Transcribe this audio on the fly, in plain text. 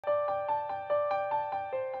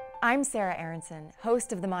I'm Sarah Aronson,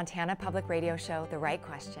 host of the Montana Public Radio show, The Right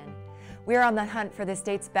Question. We're on the hunt for the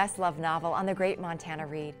state's best-loved novel on the Great Montana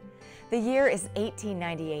Read. The year is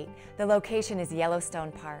 1898. The location is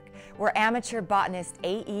Yellowstone Park, where amateur botanist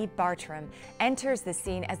A.E. Bartram enters the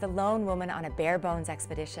scene as the lone woman on a bare-bones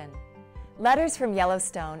expedition. Letters from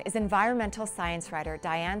Yellowstone is environmental science writer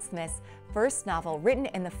Diane Smith's first novel written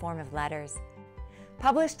in the form of letters.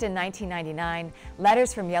 Published in 1999,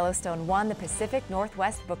 Letters from Yellowstone won the Pacific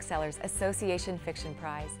Northwest Booksellers Association Fiction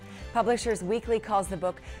Prize. Publishers Weekly calls the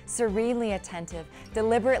book serenely attentive,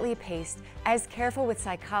 deliberately paced, as careful with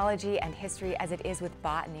psychology and history as it is with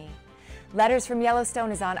botany. Letters from Yellowstone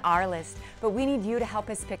is on our list, but we need you to help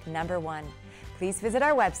us pick number one. Please visit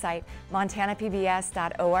our website,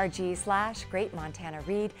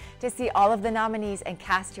 montanapbs.org/greatmontanaread, to see all of the nominees and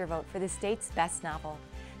cast your vote for the state's best novel.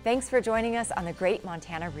 Thanks for joining us on the Great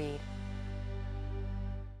Montana Read.